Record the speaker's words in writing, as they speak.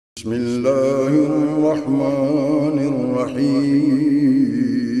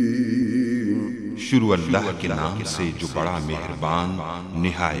बिस्मिल्लाहिर्रहमानिर्रहीम। शुरू अल्लाह के नाम से जो बड़ा मेहरबान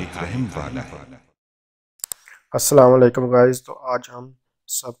निहायत रहम वाला है। अस्सलाम वालेकुम गाइस। तो आज हम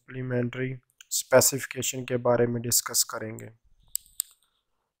सप्लीमेंट्री स्पेसिफिकेशन के बारे में डिस्कस करेंगे।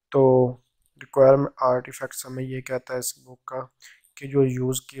 तो रिक्वायरमेंट आर्टिफैक्ट्स हमें ये कहता है इस बुक का कि जो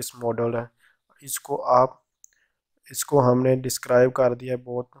यूज़ केस मॉडल है इसको हमने डिस्क्राइब कर दिया है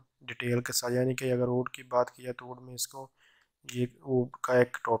बहुत डिटेल के साथ। यानी कि अगर वुड की बात की जाए तो वुड में इसको ये वुड का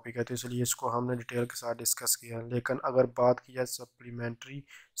एक टॉपिक है, तो इसलिए इसको हमने डिटेल के साथ डिस्कस किया है। लेकिन अगर बात की जाए सप्लीमेंट्री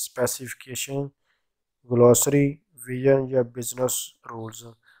स्पेसिफिकेशन, ग्लॉसरी, विजन या बिजनेस रूल्स,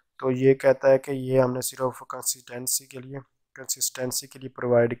 तो ये कहता है कि ये हमने सिर्फ कंसिस्टेंसी के लिए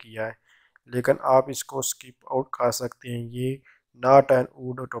प्रोवाइड किया है, लेकिन आप इसको स्किप आउट कर सकते हैं। ये नॉट एन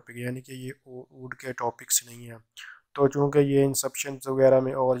वुड टॉपिक, यानी कि ये वुड के टॉपिक्स नहीं है। तो चूँकि ये इंसेप्शन वगैरह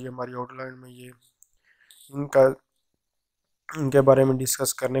में और ये हमारी आउटलाइन में ये इनके बारे में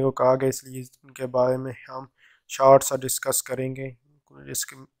डिस्कस करने को कहा गया, इसलिए इनके बारे में हम शॉर्ट सा डिस्कस करेंगे,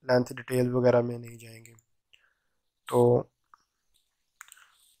 इसके लेंथ डिटेल वगैरह में नहीं जाएंगे। तो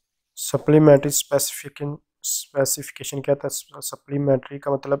सप्लीमेंट्री स्पेसिफिकेशन क्या था? सप्लीमेंट्री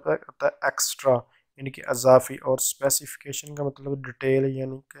का मतलब होता है एक्स्ट्रा, यानी कि अजाफी, और स्पेसिफिकेशन का मतलब डिटेल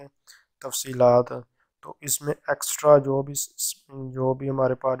यानी कि तफसीलात। तो इसमें एक्स्ट्रा जो भी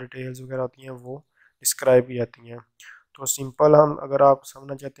हमारे पास डिटेल्स वगैरह होती हैं वो डिस्क्राइब की जाती हैं। तो सिंपल हम अगर आप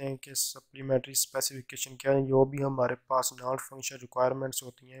समझना चाहते हैं कि सप्लीमेंट्री स्पेसिफिकेशन क्या है, जो भी हमारे पास नॉन फंक्शनल रिक्वायरमेंट्स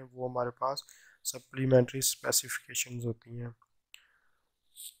होती हैं वो हमारे पास सप्लीमेंट्री स्पेसिफिकेशंस होती हैं।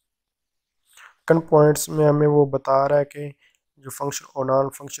 सेकंड पॉइंट्स में हमें वो बता रहा है कि जो फंक्शन और नॉन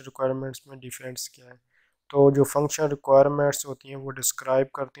फंक्शन रिक्वायरमेंट्स में डिफरेंस क्या है। तो जो फंक्शन रिक्वायरमेंट्स होती हैं वो डिस्क्राइब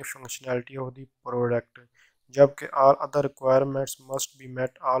करती हैं फंक्शनैलिटी ऑफ द प्रोडक्ट, जबकि all other requirements must be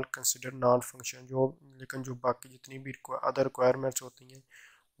met all consider non function. लेकिन जो बाकी जितनी भी अदर रिक्वायरमेंट्स होती हैं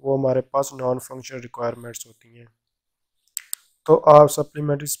वो हमारे पास नॉन फंक्शनल रिक्वायरमेंट्स होती हैं। तो आप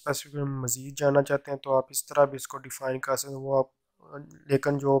सप्लीमेंट्री स्पेसिफिकेशन में मज़ीद जानना चाहते हैं तो आप इस तरह भी इसको डिफ़ाइन कर सकते हैं, वो आप,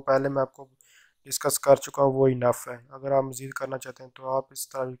 लेकिन जो पहले मैं आपको डिस्कस कर चुका हूँ वो इनफ है। अगर आप मज़ीद करना चाहते हैं तो आप इस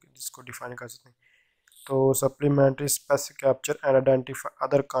तरह इसको डिफ़ाइन कर सकते हैं। तो supplementary specific capture and identify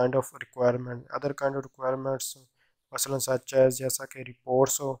other kind of requirements मसलन सच एज जैसा कि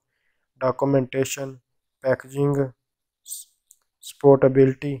रिपोर्ट्स हो, documentation, packaging,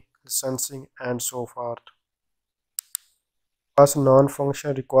 supportability, licensing and so forth. Pass non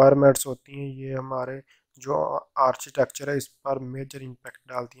functional requirements होती हैं, ये हमारे जो आर्किटेक्चर है इस पर मेजर इम्पैक्ट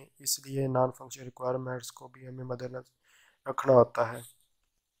डालती हैं, इसलिए नॉन फंक्शनल रिक्वायरमेंट्स को भी हमें मद्देनजर रखना होता है।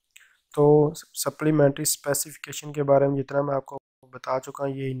 तो सप्लीमेंट्री स्पेसिफिकेशन के बारे में जितना मैं आपको बता चुका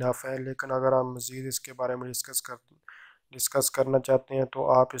हूँ ये इनफ है, लेकिन अगर आप मज़ीद इसके बारे में डिस्कस करना चाहते हैं तो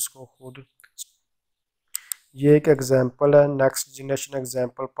आप इसको खुद, ये एक एग्जांपल है next generation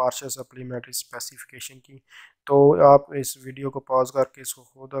example partial supplementary specification की। तो आप इस वीडियो को पॉज करके इसको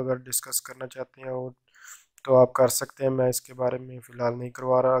खुद अगर डिस्कस करना चाहते हैं और तो आप कर सकते हैं, मैं इसके बारे में फ़िलहाल नहीं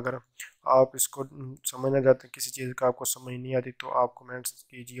करवा रहा। अगर आप इसको समझना चाहते हैं, किसी चीज़ का आपको समझ नहीं आती तो आप कमेंट्स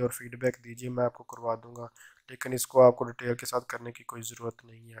कीजिए और फीडबैक दीजिए, मैं आपको करवा दूँगा, लेकिन इसको आपको डिटेल के साथ करने की कोई ज़रूरत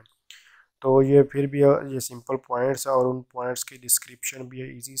नहीं है। तो ये फिर भी ये सिंपल पॉइंट्स है और उन पॉइंट्स की डिस्क्रिप्शन भी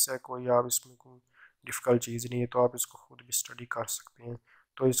है, ईजी सा, कोई आप इसमें कोई डिफ़िकल्ट चीज़ नहीं है, तो आप इसको खुद भी स्टडी कर सकते हैं।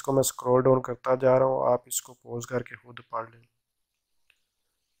 तो इसको मैं स्क्रॉल डाउन करता जा रहा हूँ, आप इसको पॉज करके खुद पढ़ लें।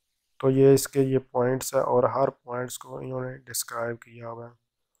 तो ये इसके ये पॉइंट्स है और हर पॉइंट्स को इन्होंने डिस्क्राइब किया हुआ है।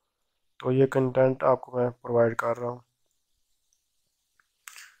 तो ये कंटेंट आपको मैं प्रोवाइड कर रहा हूँ,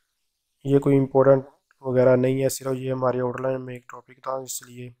 ये कोई इम्पोर्टेंट वगैरह नहीं है, सिर्फ ये हमारी आउटलाइन में एक टॉपिक था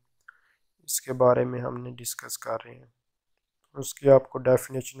इसलिए इसके बारे में हमने डिस्कस कर रहे हैं। उसकी आपको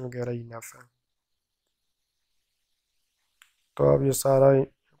डेफिनेशन वगैरह इनफ है। तो आप ये सारा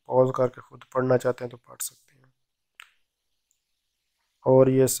पॉज करके खुद पढ़ना चाहते हैं तो पढ़ सकते हैं। और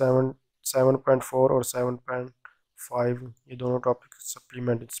ये 7.4 और 7.5 ये दोनों टॉपिक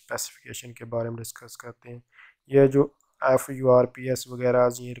सप्लीमेंट्री स्पेसिफिकेशन के बारे में डिस्कस करते हैं। ये जो FURPS वगैरह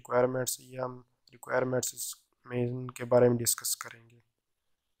ये रिक्वायरमेंट्स, ये हम रिक्वायरमेंट्स में इनके बारे में डिस्कस करेंगे।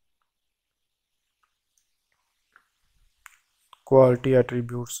 क्वालिटी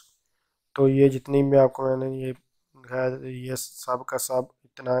एट्रीब्यूट्स, तो ये जितनी भी आपको मैंने ये सब का सब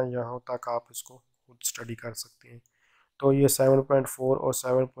इतना यहाँ तक आप इसको खुद स्टडी कर सकते हैं। तो ये 7.4 और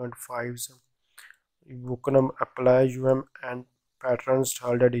 7.5 book number apply UM and patterns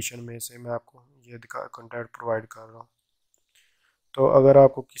third edition में से मैं आपको ये कंटेंट प्रोवाइड कर रहा हूँ। तो अगर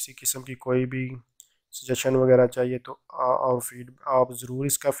आपको किसी किस्म की कोई भी सजेशन वगैरह चाहिए तो आप ज़रूर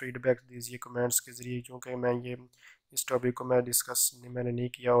इसका फ़ीडबैक दीजिए कमेंट्स के ज़रिए, क्योंकि मैं इस टॉपिक को मैं मैंने नहीं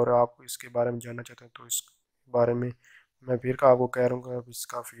किया और आप इसके बारे में जानना चाहते हैं तो इस बारे में मैं फिर आपको कह रहा हूँ कि आप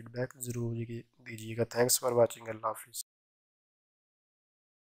इसका फीडबैक ज़रूर दीजिएगा। Thanks for watching. अल्लाह हाफिज़।